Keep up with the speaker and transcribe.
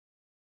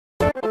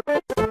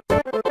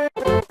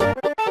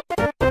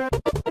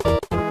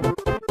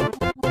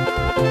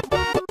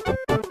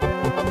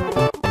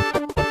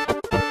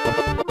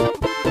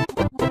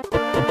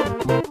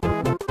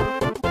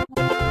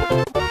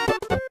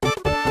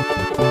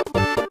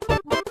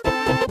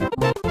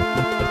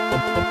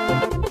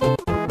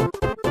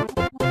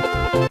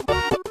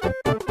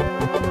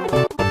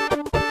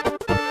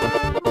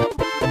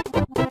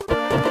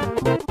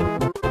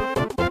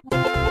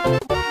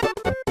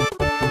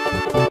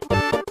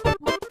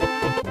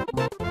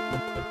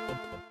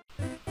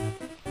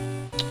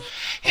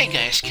Hey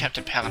guys,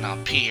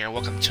 CaptainPaladinLP here.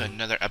 Welcome to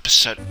another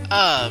episode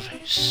of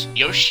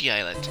Yoshi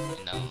Island.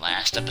 In the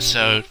last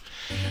episode,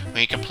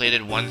 we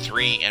completed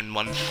 1-3 and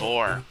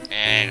 1-4,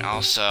 and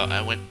also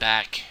I went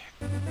back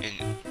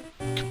and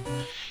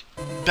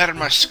bettered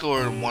my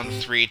score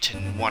 1-3 to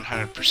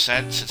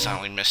 100% since I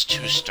only missed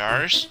 2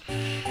 stars.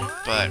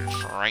 But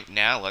for right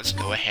now, let's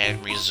go ahead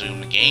and resume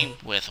the game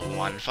with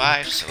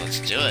 1-5. So let's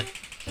do it.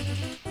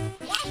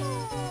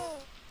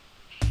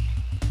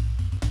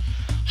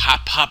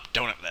 Hop Hop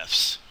Donut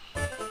Lifts.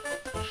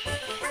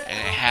 And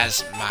it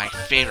has my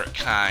favorite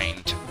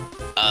kind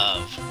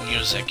of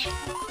music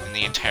in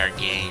the entire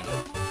game.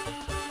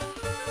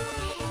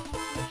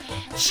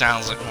 It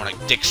sounds like more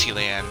like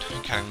Dixieland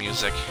kind of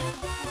music.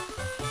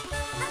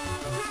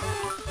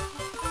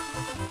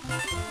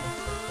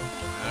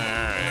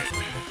 Alright.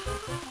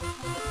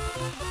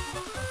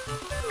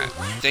 I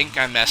think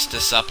I messed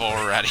this up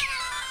already.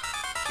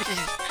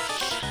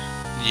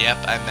 Yep,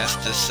 I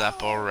messed this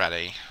up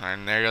already.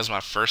 And there goes my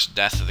first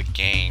death of the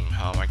game.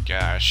 Oh my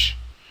gosh.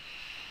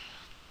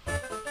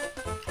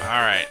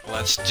 Alright,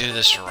 let's do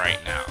this right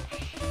now.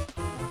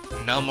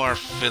 No more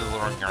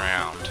fiddling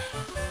around.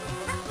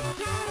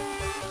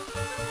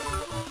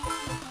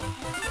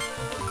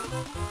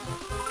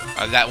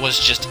 That was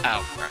just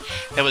out.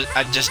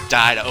 I just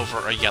died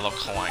over a yellow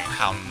coin.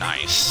 How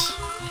nice.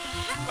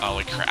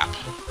 Holy crap.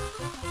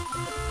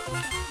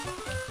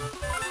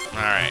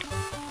 Alright,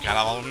 got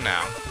all of them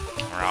now.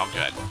 We're all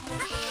good.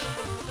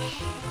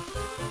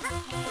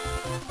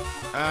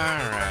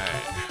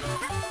 Alright.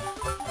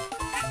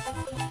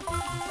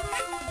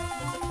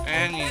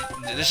 And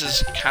this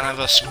is kind of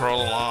a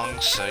scroll along,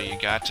 so you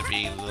got to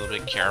be a little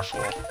bit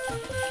careful.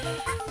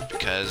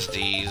 Because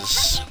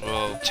these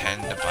will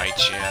tend to bite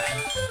you.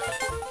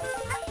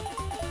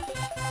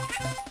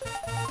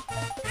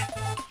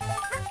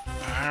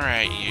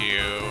 Alright,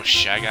 you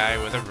shy guy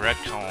with a red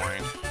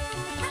coin.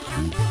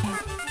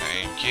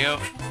 Thank you.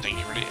 Thank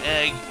you for the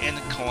egg and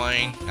the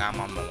coin. Now I'm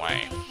on my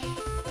way.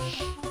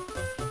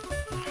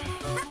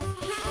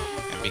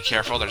 And be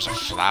careful, there's a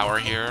flower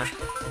here.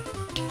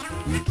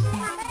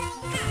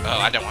 Oh,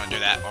 I don't want to do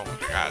that. Oh my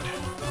god.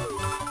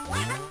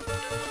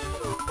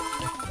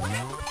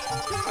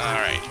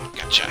 Alright,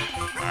 gotcha.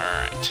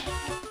 Alright.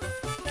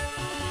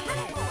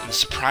 And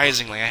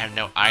surprisingly, I have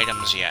no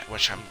items yet,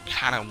 which I'm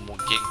kind of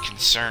getting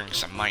concerned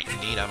because I might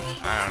need them.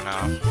 I don't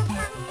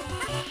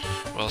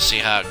know. We'll see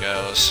how it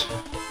goes.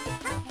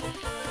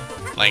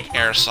 Like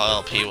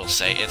CaptainPaladinLP will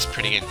say, it's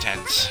pretty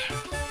intense.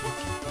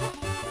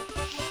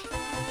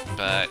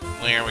 But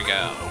here we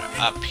go.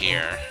 Up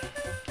here.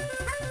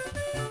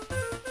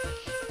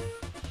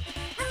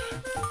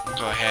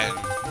 Go ahead and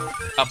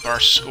up our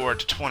score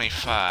to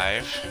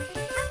 25.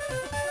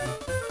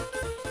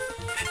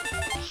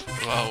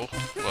 Whoa,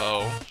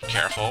 whoa,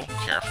 careful,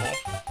 careful,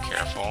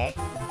 careful.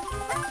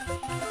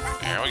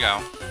 There we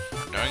go.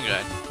 We're doing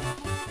good.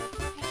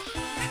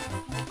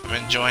 I'm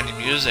enjoying the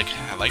music.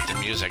 I like the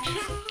music.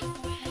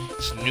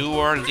 It's New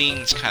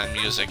Orleans kind of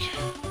music.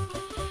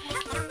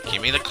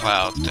 Give me the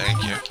cloud,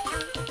 thank you.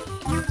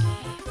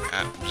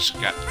 I just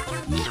got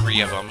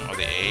 3 of them, or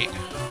the 8.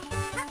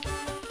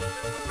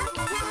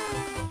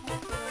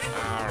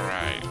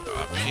 Alright,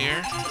 up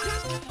here.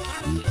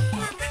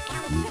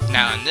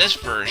 Now in this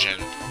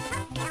version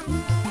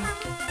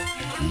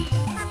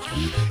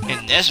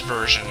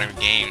of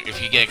the game, if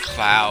you get a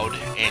cloud,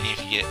 and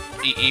if you get,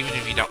 even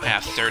if you don't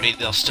have 30,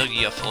 they'll still give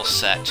you a full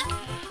set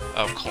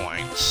of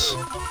coins.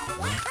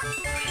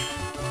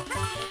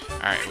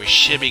 Alright, we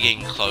should be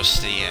getting close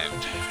to the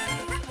end.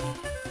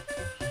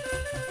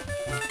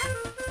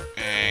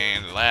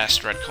 And the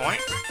last red coin.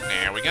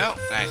 There we go.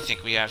 I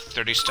think we have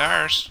 30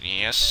 stars.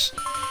 Yes.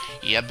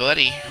 Yeah,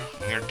 buddy.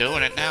 We're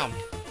doing it now.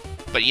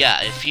 But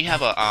yeah, if you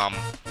have a,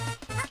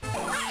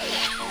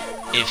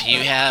 if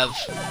you have,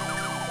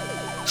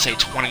 say,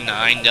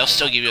 29, they'll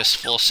still give you a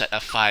full set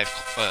of 5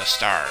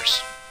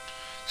 stars.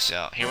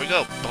 So, here we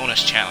go.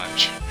 Bonus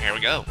challenge. Here we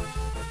go.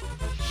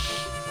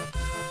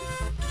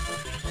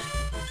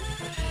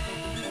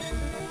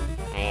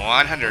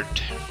 $100.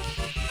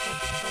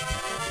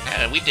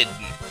 We did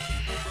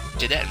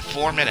that in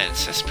 4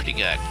 minutes. That's pretty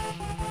good.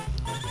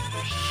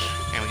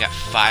 And we got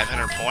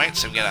 500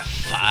 points, and we got a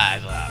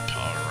 5 up.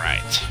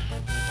 Alright.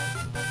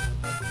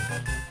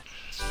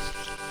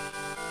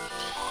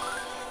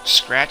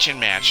 Scratch and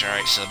match.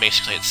 Alright, so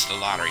basically it's the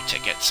lottery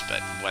tickets,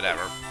 but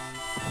whatever.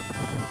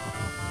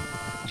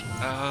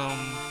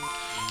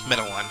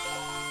 Middle one.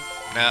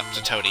 No, it's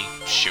a toady.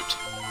 Shoot.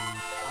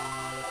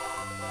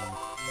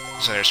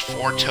 So there's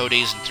 4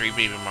 Toadies and 3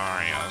 Baby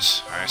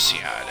Marios. I see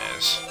how it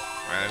is.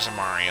 Well, there's a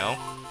Mario.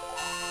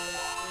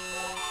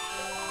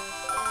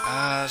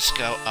 Let's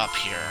go up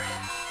here.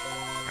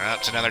 Oh,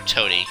 it's another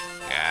Toady.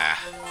 Yeah.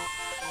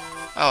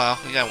 Oh well,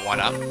 we got 1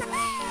 up. We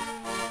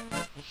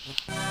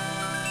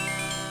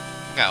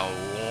got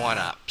 1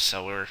 up,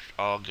 so we're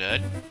all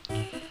good.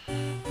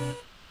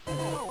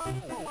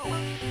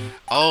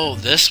 Oh,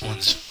 this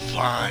one's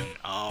fun.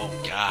 Oh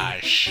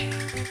gosh.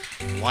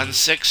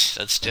 1-6,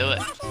 let's do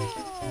it.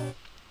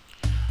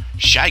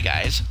 Shy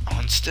Guys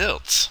on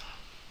stilts.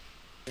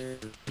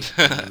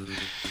 I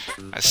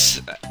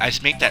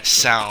make that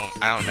sound,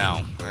 I don't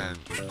know.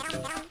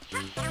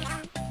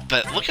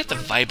 But look at the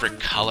vibrant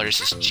colors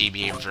this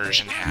GBA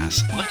version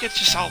has. Look at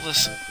just all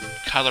this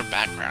color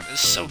background.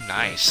 It's so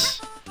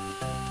nice.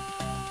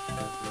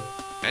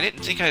 I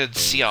didn't think I'd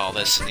see all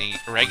this in the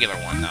regular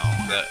one, though.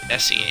 The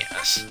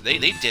SES. They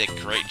did a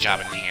great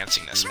job in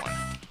enhancing this one.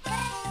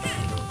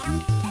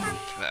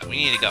 But we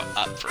need to go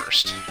up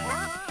first.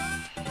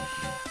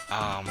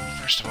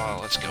 First of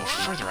all, let's go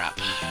further up.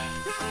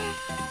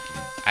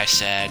 I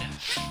said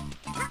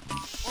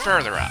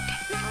further up.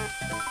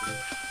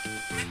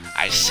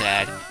 I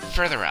said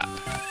further up.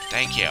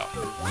 Thank you.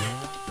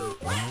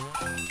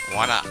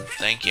 1 up.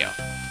 Thank you.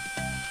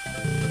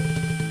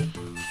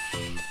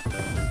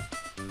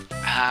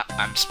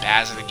 I'm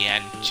spazzing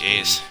again.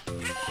 Jeez.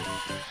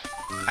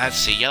 Let's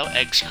see. Yellow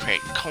eggs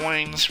create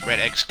coins. Red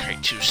eggs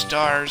create 2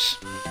 stars.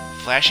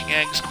 Flashing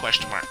eggs,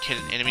 question mark.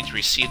 Hidden enemy to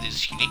receive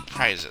these unique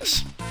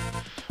prizes.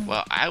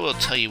 Well, I will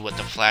tell you what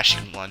the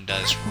flashing one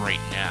does right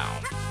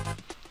now.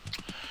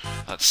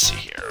 Let's see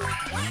here.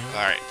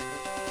 Alright.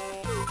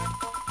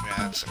 Yeah,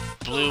 that's a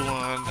blue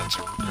one. That's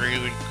a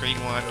green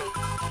one.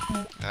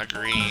 Another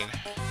green.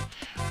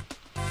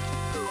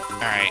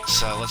 Alright,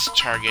 so let's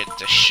target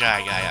the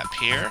Shy Guy up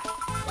here.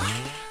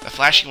 The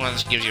flashing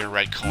ones give you a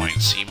red coin,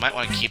 so you might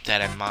want to keep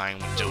that in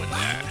mind when doing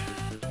that.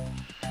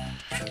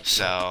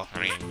 So, I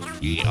mean,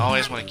 you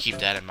always want to keep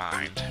that in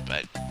mind,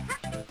 but,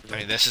 I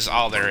mean, this is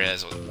all there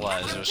is, it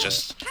was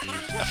just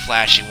a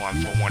flashing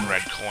one for 1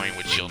 red coin,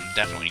 which you'll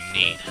definitely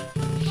need.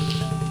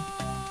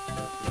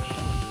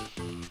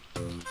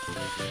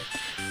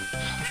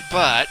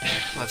 But,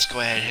 let's go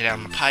ahead and hit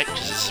down the pipe,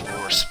 because this is where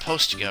we're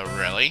supposed to go,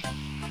 really.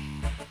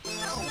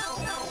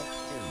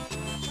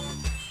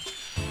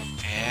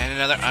 And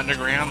another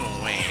underground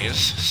ways,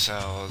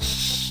 so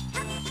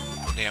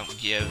they don't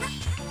give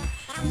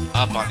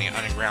up on the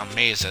underground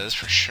mazes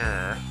for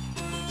sure.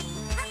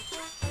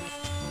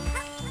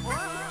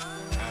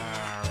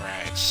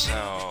 Alright,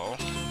 so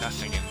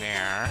nothing in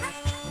there.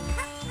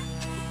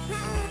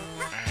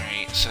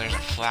 Alright, so there's a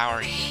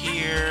flower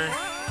here.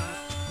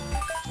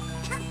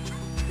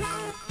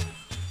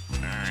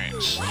 Alright,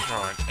 let's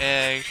throw an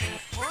egg.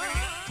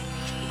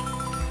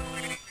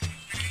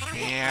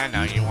 Yeah,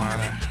 now you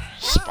wanna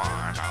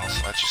spawn. I'll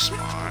let you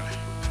spawn.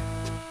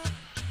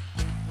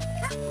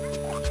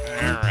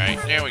 Alright,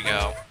 there we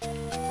go.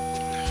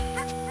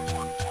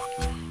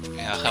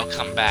 Yeah, he'll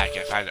come back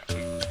if I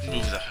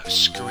move the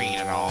screen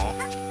at all.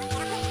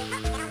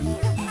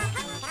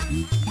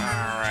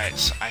 Alright,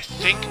 so I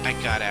think I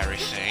got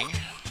everything.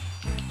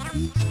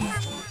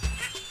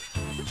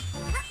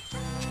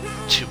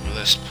 To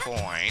this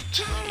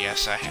point.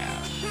 Yes, I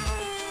have.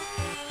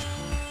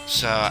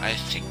 So I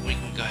think we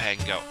can go ahead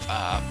and go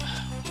up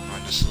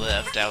on this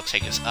lift. That'll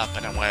take us up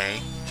and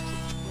away.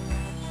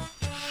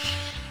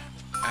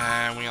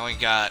 And we only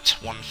got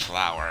 1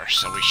 flower,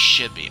 so we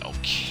should be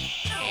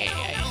okay,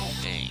 I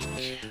think.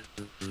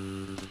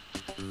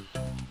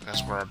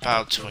 Because we're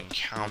about to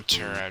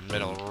encounter a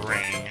middle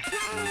ring.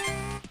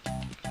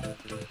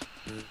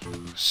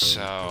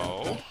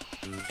 So,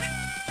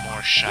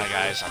 more Shy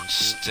Guys on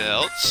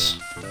stilts.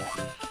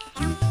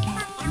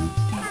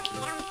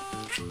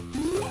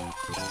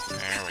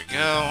 There we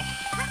go.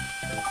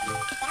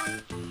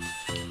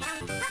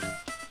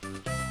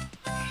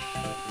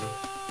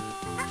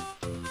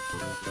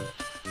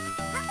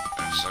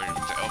 So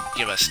they'll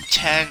give us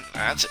 10.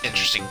 That's an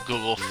interesting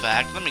Google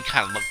fact. Let me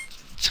kind of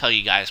tell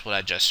you guys what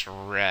I just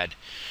read.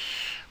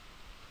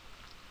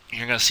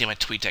 You're going to see my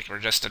tweet deck for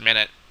just a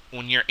minute.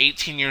 When you're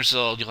 18 years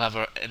old, you'll have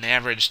an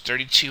average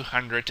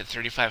 3,200 to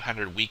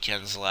 3,500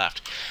 weekends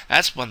left.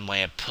 That's one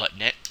way of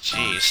putting it.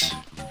 Jeez.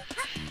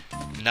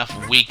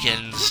 Enough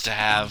weekends to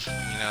have,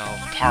 you know,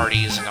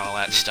 parties and all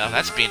that stuff.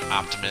 That's being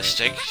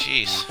optimistic.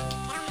 Jeez.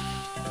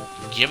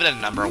 Give it a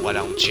number, why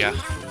don't you?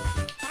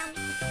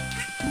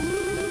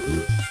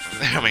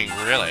 I mean,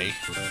 really.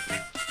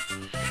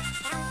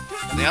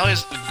 They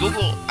always...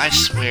 Google, I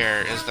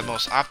swear, is the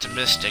most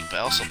optimistic, but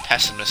also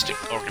pessimistic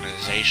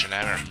organization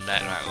I've ever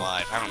met in my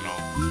life. I don't know.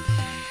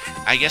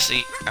 I guess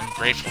I'm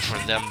grateful for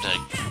them to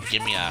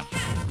give me a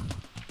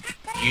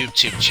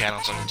YouTube channel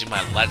so I can do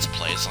my Let's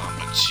Plays on,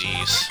 but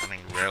jeez. I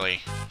mean,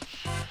 really.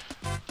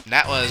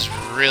 That was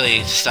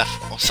really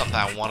something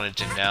I wanted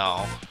to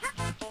know.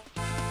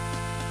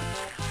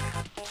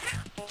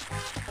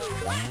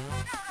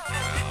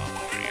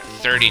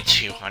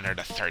 3,200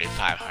 to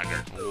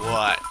 3,500,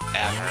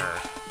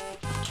 whatever.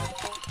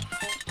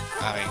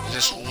 I mean,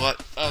 just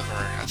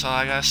whatever. That's all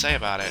I gotta say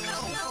about it.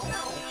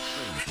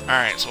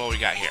 Alright, so what we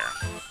got here?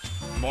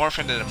 Morph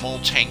into the mole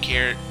tank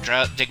here.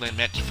 Dig a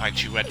net to find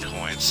 2 red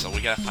coins. So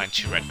we gotta find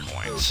 2 red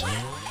coins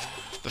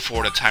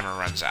before the timer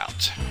runs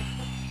out.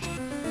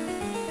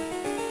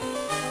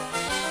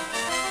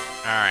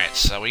 Alright,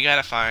 so we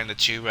gotta find the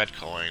 2 red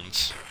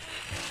coins.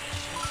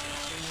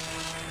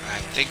 I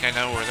think I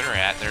know where they're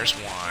at. There's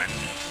one.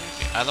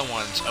 The other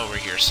one's over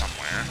here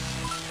somewhere.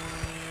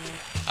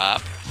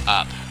 Up,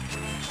 up,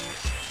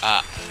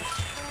 up.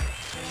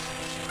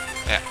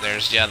 Yeah,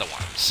 there's the other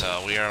one.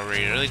 So we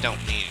really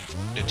don't need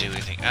to do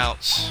anything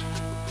else.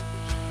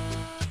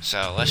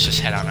 So let's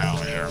just head on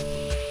out here.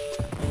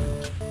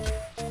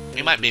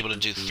 We might be able to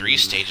do 3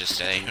 stages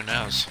today. Who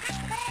knows?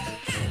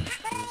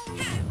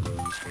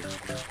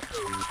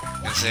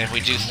 And so if we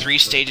do 3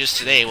 stages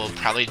today, we'll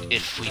probably,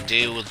 if we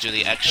do, we'll do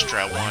the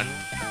extra one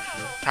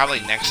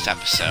probably next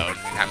episode.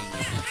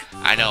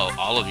 I know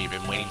all of you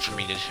have been waiting for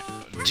me to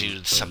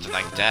do something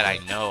like that. I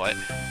know it.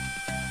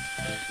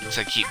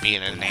 So I keep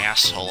being an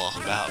asshole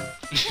about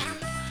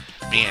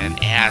being an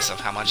ass of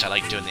how much I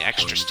like doing the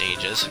extra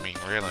stages. I mean,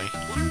 really.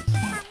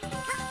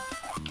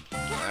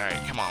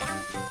 Alright, come on.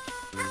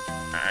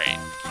 Alright.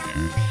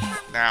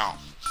 Now.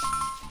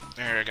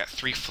 There, I got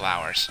 3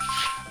 flowers.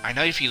 I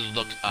know if you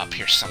look up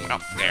here somewhere.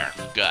 Oh, there.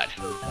 Good.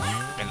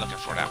 Been looking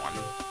for that one.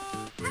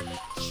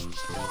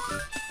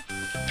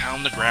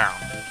 Pound the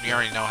ground. We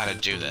already know how to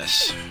do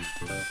this.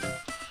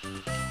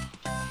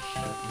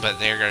 But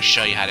they're going to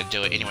show you how to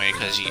do it anyway,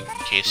 because in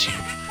case you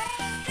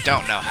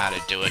don't know how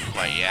to do it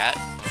quite yet.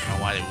 I don't know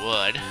why they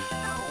would.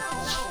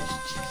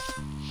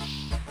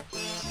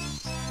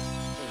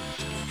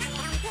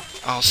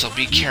 Also,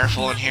 be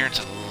careful in here. It's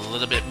a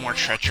little bit more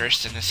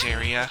treacherous in this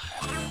area.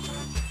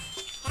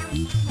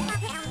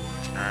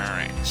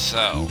 Alright,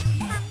 so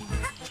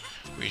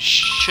we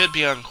should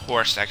be on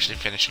course to actually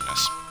finishing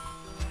this.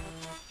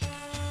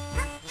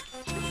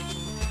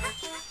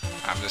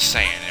 I'm just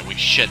saying that we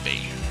should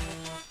be.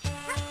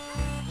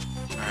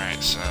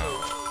 Alright, so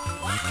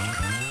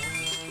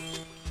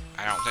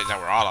I don't think that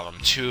were all of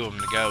them. 2 of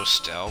them to go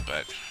still,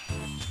 but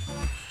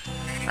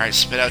alright,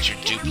 spit out your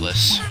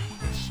dupless.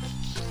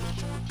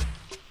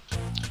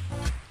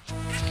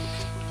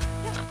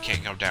 I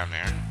can't go down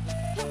there.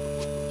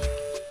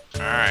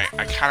 Alright,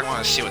 I kinda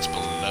wanna see what's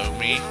below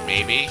me,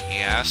 maybe.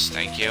 Yes,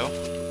 thank you.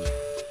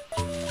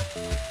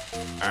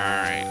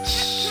 Alright,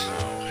 so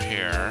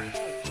here.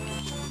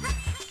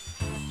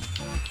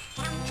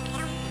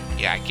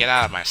 Yeah, get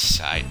out of my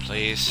sight,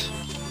 please.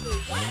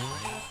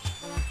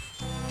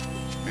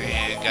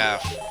 And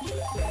got a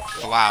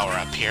flower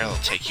up here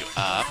that'll take you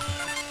up.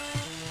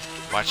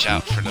 Watch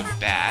out for the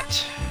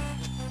bat.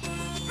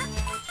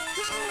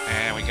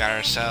 And we got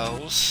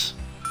ourselves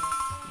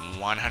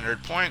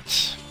 100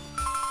 points.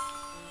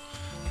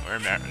 We're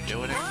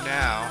doing it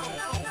now.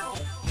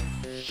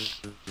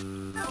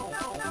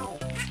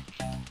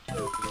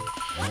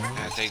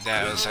 I think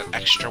that was an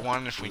extra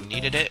one if we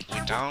needed it.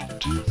 We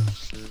don't.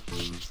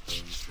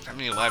 How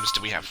many lives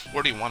do we have?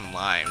 41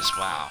 lives.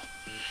 Wow.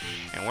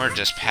 And we're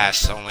just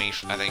past only,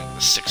 I think, the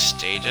 6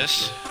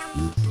 stages.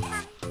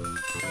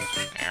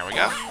 There we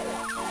go.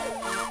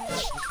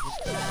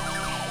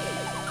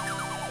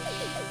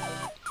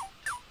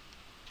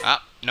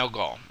 Ah, no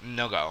goal.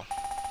 No go.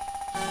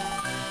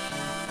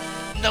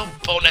 No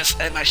bonus,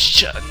 and my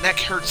neck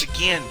hurts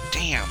again.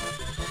 Damn.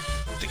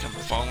 I think I'm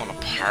falling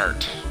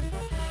apart.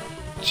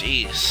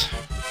 Jeez.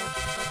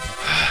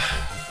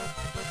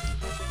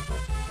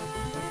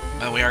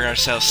 Well, we are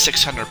ourselves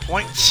 600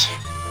 points.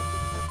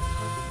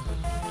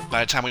 By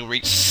the time we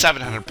reach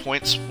 700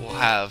 points, we'll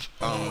have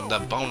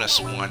the bonus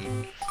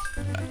one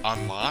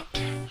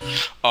unlocked.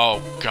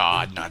 Oh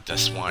god, not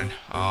this one.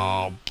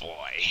 Oh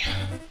boy.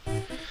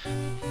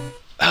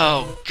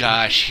 Oh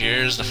gosh,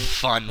 here's the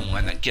fun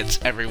one that gets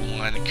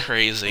everyone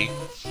crazy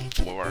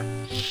for.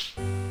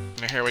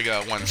 Here we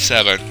go,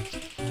 1-7.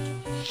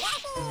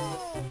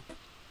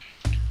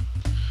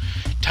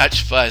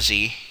 Touch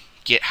fuzzy,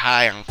 get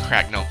high on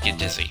crack, no, get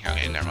dizzy.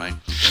 Okay, never mind.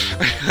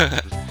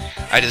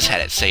 I just had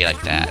it say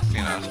like that,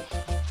 you know.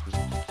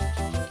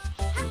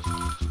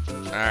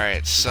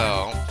 Alright,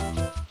 so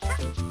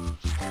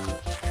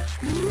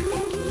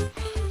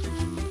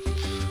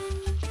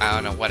I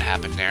don't know what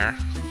happened there.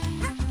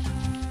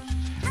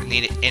 I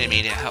need an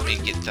enemy to help me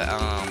get the,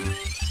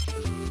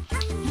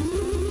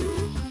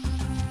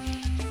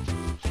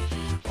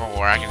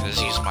 or I can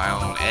just use my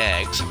own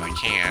eggs if I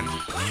can.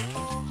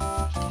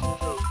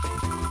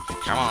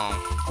 Come on.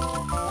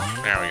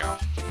 There we go.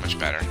 Much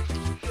better.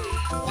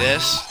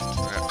 This,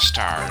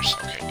 stars.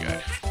 Okay,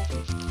 good.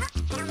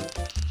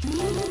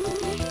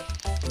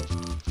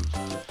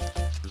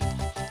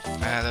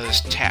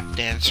 Those tap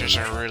dancers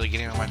are really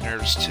getting on my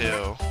nerves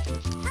too.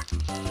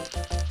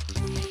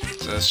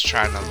 So let's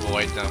try and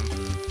avoid them.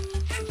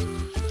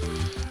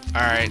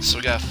 Alright, so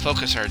we gotta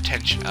focus our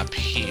attention up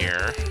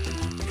here,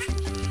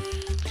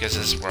 because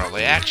this is where all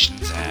the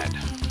action's at.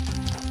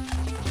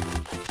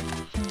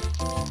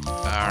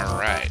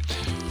 Alright.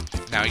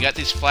 Now we got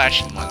these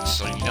flashing ones,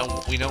 so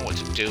we know what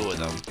to do with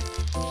them.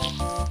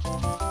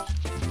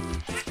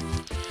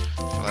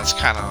 let's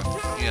kind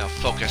of, you know,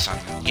 focus on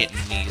getting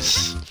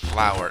this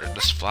flower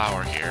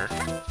here.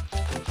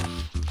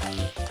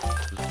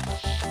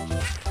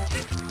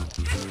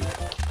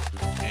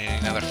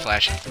 And another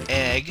flashing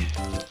egg.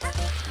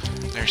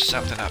 There's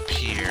something up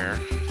here.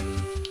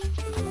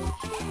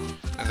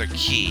 Another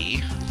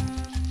key.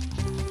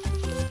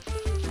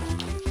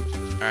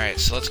 Alright,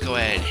 so let's go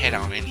ahead and head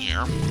on in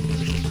here.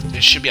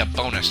 This should be a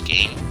bonus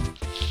game.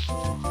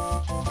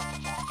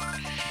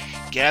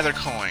 Gather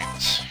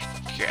coins.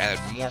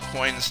 Gather more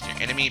coins than your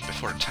enemy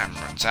before the time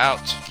runs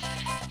out.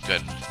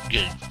 Good,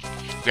 good.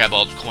 Grab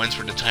all the coins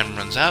before the time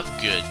runs out.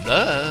 Good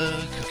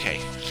luck.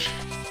 Okay.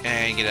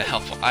 And get a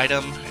helpful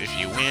item if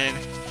you win.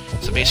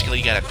 So basically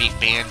you gotta beat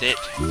Bandit.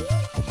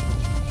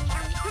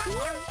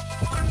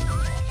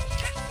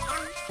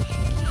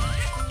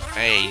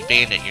 Hey,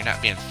 Bandit, you're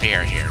not being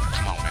fair here.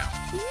 Come on now.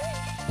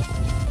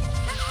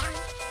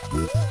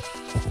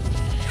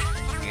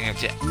 You have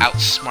to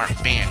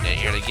outsmart Bandit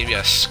here to give you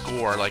a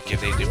score like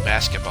if they do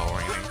basketball or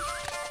anything.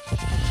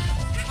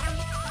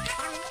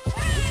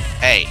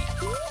 Hey,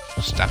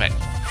 stop it.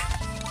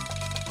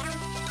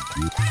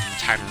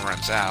 Time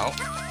runs out.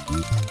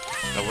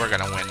 But we're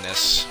gonna win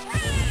this.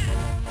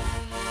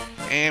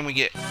 And we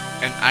get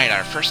an item,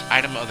 our first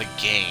item of the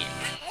game.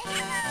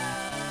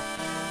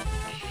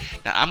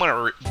 Now I'm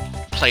gonna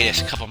play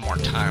this a couple more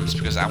times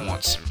because I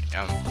want some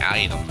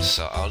items.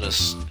 So I'll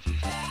just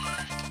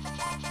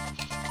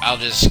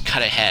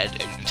cut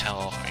ahead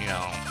until, you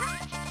know,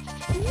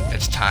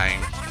 it's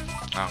time.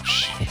 Oh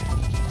shit.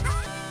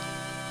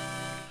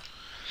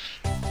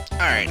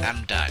 Alright,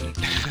 I'm done.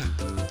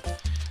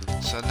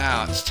 So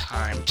now it's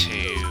time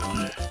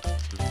to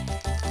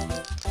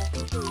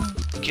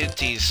get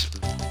these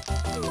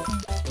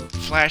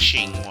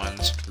flashing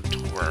ones to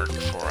work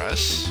for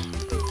us.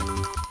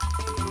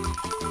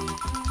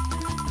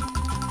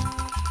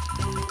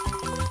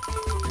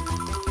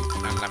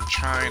 And I'm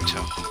trying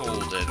to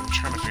hold it. I'm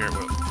trying to figure out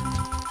what...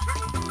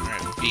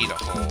 Alright, B to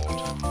hold.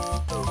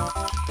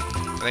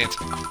 I think it's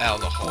L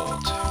to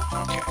hold.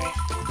 Okay.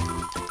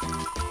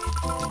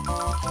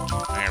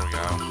 There we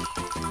go.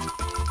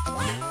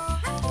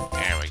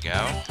 There we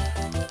go.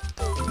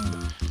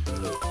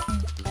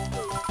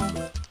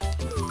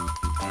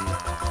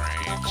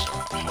 Alright, so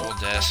hold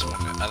this when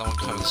the other one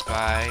comes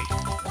by.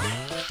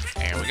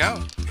 There we go.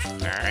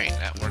 Alright,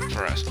 that worked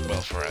for us.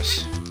 Well for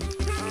us.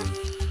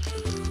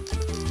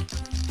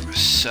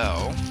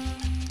 So,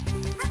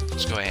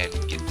 let's go ahead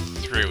and get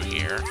through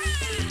here.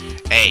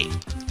 Hey!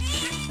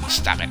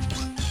 Stop it.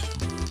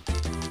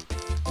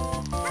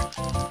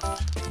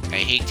 I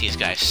hate these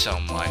guys so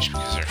much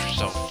because they're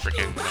so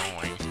freaking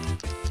annoying.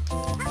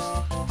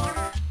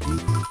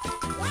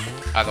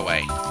 Other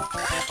way.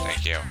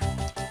 Thank you.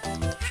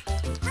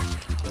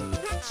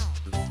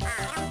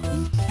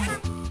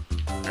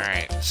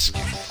 Alright, let's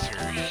get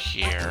through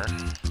here.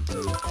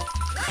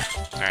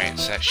 Alright,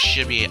 so that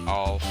should be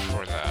all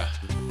for the...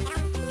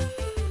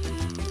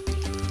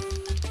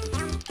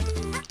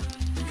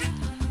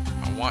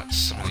 I want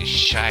some of these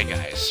Shy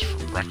Guys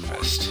for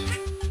breakfast.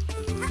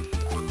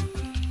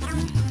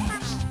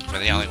 But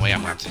the only way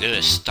I'm going to have to do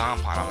is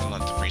stomp on them and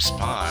let them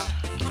respawn.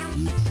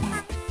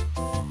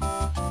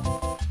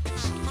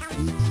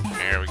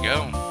 There we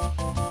go.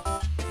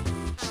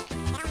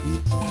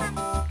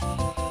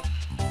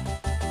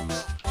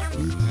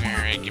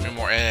 Alright, give me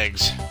more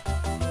eggs.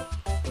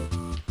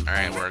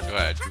 Alright, we're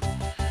good.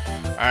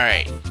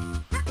 Alright.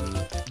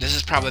 This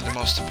is probably the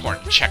most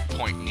important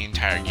checkpoint in the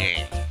entire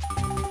game.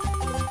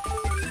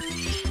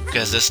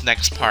 Because this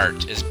next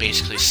part is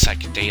basically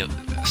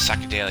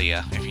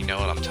psychedelia, if you know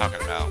what I'm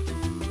talking about.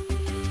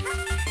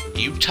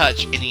 You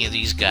touch any of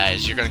these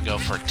guys, you're gonna go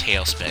for a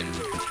tailspin.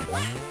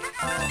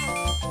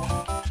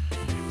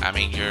 I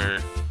mean,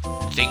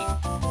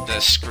 the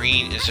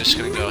screen is just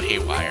gonna go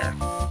haywire.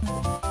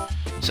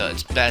 So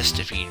it's best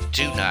if you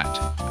do not,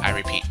 I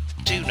repeat,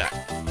 do not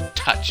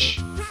touch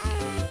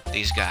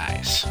these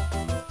guys.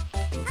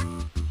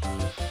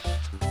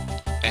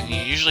 And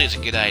usually it's a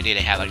good idea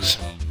to have like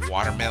some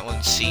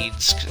watermelon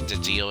seeds to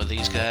deal with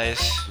these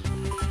guys,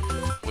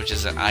 which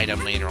is an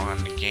item later on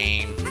in the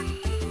game.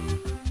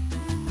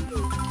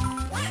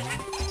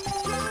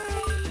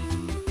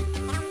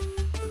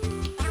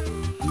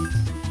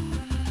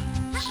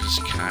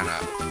 Just kind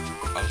of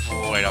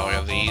avoid all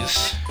of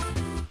these,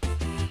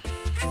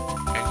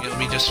 and you'll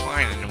be just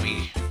fine.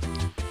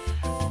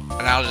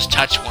 And I'll just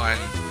touch one.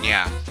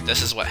 Yeah,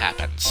 this is what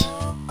happens.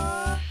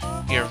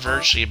 You're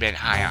virtually been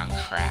high on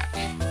crack.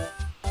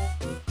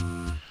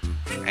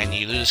 And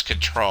you lose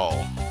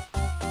control.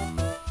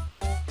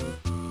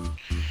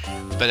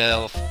 But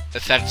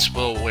effects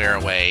will wear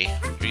away,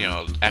 you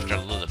know, after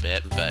a little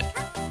bit, but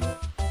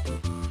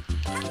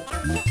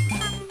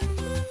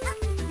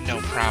no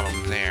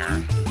problem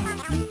there.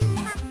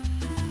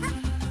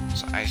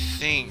 So I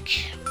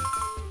think...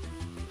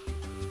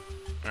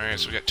 Alright,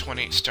 so we got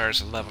 28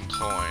 stars, 11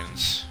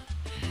 coins.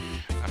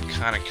 I'm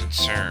kind of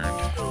concerned.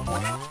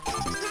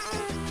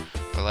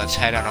 But let's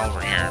head on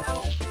over here.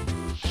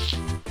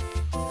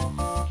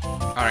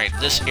 Alright,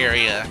 this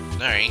area,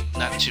 alright,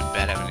 not too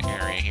bad of an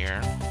area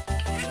here.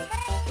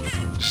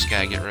 Just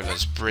gotta get rid of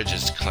those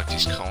bridges to collect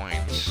these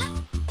coins.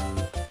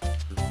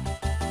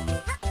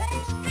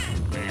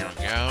 There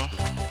we go.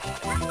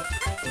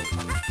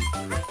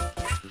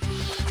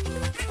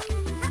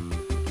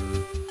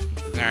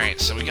 Alright,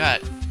 so we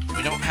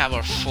don't have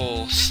our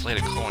full slate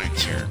of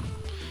coins here.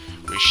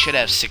 We should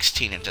have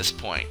 16 at this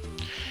point.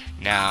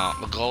 Now,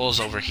 the goal is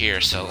over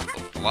here, so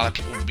a lot of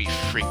people would be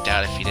freaked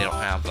out if you don't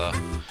have the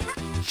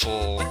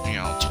full,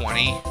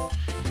 20.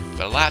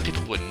 But a lot of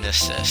people would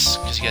miss this,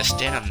 because you gotta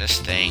stand on this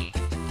thing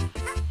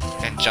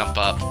and jump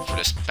up for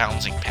this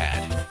bouncing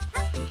pad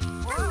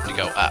to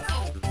go up.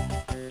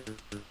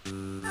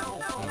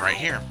 Right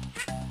here.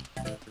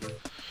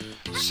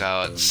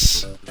 So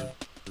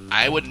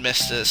I would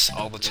miss this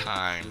all the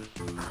time,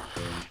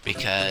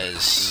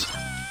 because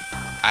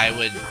I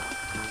would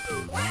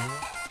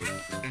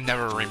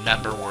never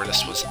remember where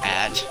this was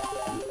at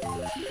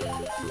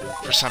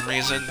for some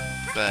reason,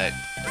 but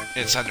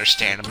it's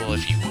understandable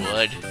if you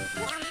would,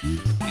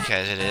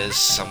 because it is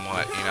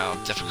somewhat,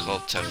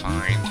 difficult to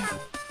find.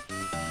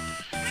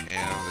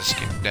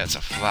 That's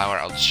a flower.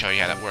 I'll show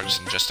you how that works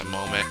in just a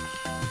moment.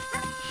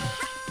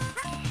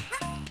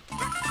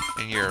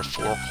 And your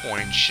 4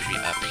 coins should be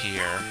up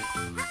here.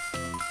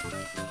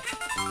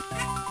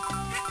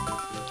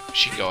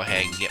 Should go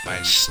ahead and get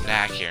my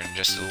snack here in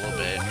just a little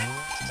bit.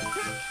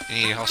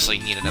 And you also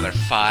need another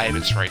 5,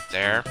 it's right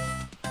there.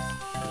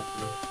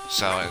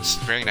 So it's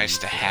very nice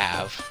to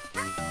have.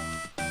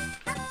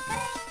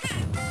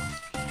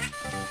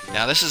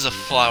 Now this is a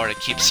flower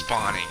that keeps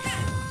spawning.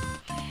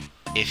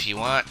 If you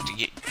want to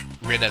get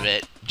rid of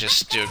it,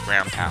 just do a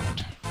ground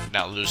pound.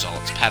 Now lose all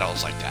its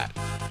petals like that.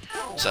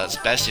 So it's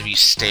best if you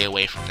stay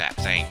away from that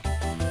thing,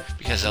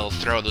 because it'll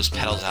throw those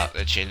petals out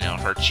at you and it'll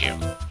hurt you.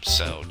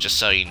 So just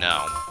so you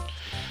know.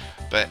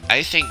 But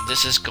I think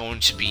this is going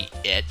to be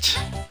it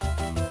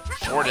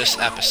for this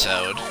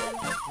episode.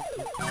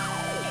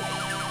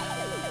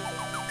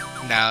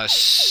 Now,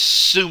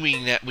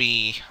 assuming that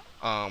we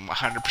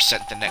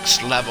 100% the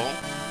next level,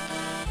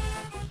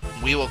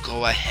 we will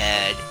go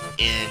ahead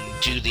and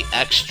do the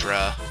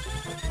extra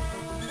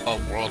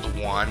of World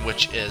 1,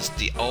 which is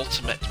the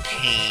ultimate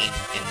pain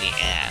in the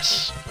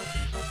ass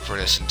for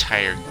this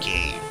entire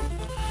game.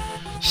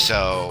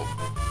 So,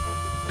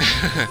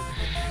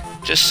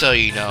 just so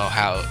you know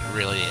how it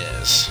really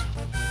is.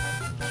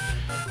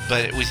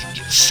 But with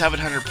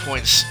 700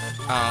 points,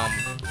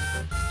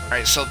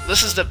 alright, so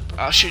this is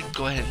I should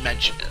go ahead and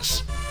mention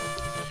this.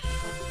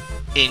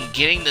 In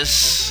getting the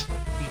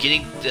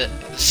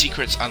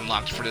secrets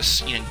unlocked for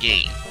this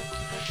game,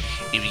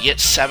 if you get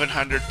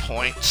 700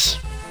 points,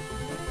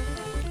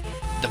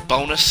 the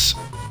bonus,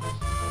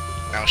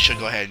 I should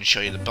go ahead and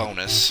show you the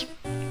bonus.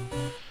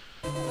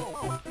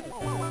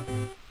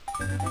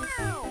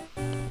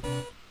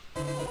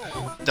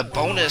 The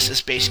bonus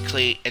is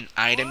basically an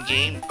item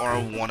game or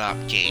a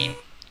one-up game.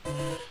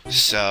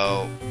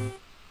 So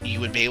you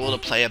would be able to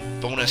play a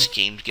bonus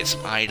game to get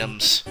some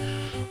items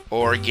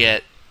or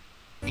get,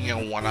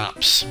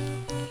 one-ups.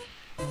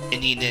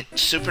 In the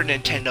Super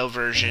Nintendo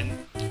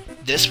version,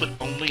 this would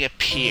only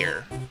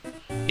appear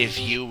if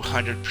you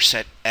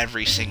 100%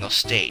 every single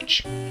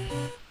stage.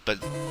 But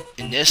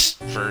in this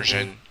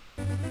version,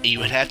 you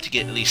would have to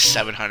get at least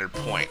 700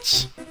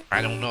 points.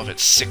 I don't know if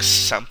it's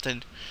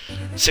 600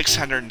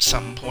 and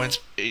something points.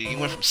 You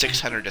went from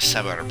 600 to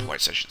 700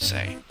 points, I should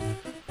say.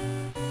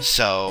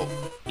 So,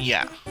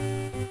 yeah.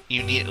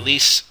 You need at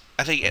least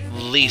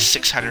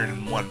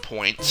 601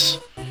 points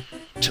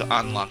to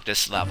unlock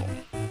this level.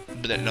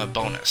 But no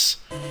bonus.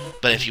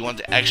 But if you want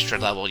the extra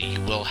level, you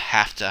will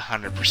have to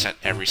 100%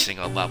 every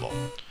single level.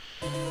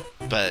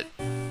 But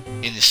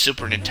in the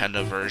Super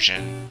Nintendo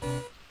version,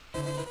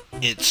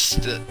 it's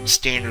the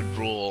standard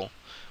rule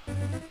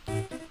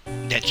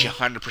that you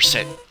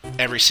 100%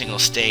 every single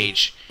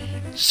stage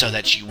so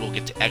that you will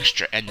get the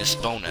extra and this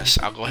bonus.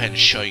 I'll go ahead and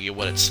show you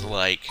what it's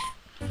like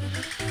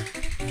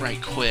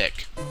right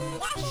quick.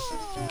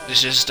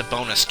 This is the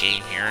bonus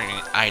game here,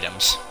 and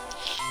items.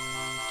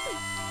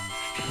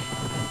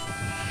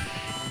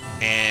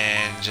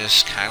 And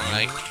just kind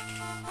of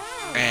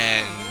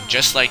and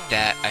just like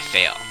that, I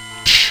fail.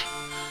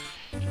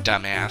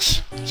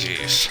 Dumbass.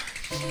 Jeez.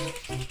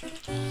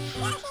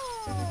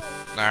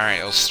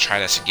 Alright, let's try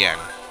this again.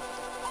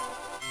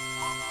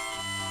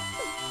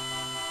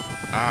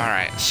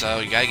 Alright, so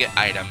you gotta get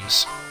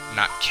items,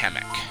 not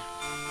chemic.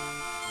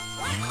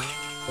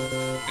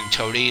 And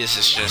Toady is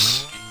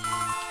just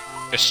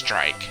a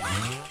strike.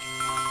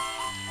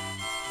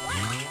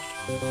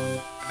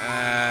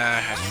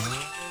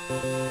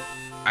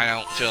 I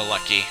don't feel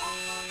lucky.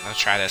 Let's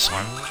try this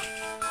one.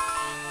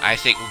 I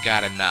think we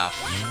got enough.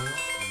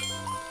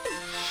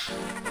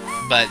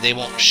 But they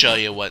won't show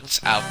you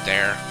what's out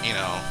there,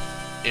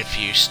 if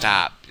you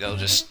stop. They'll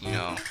just,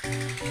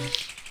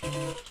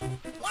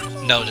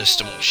 notice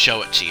they won't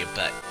show it to you,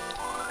 but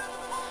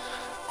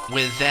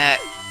with that,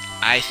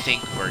 I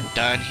think we're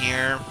done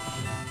here.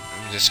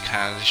 I'm just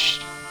kind of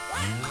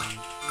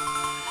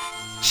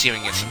see if we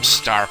can get some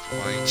star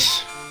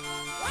points.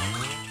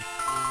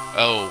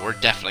 Oh, we're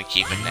definitely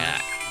keeping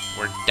that.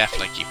 We're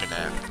definitely keeping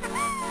that.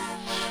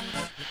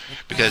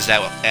 Because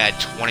that will add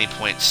 20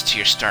 points to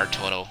your star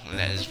total, and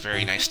that is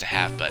very nice to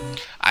have. But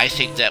I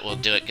think that will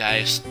do it,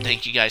 guys.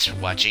 Thank you guys for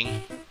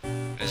watching.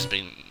 This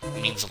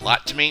means a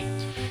lot to me.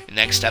 In the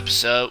next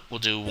episode, we'll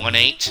do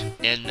 1-8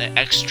 and the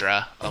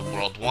extra of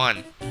World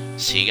 1.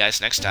 See you guys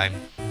next time.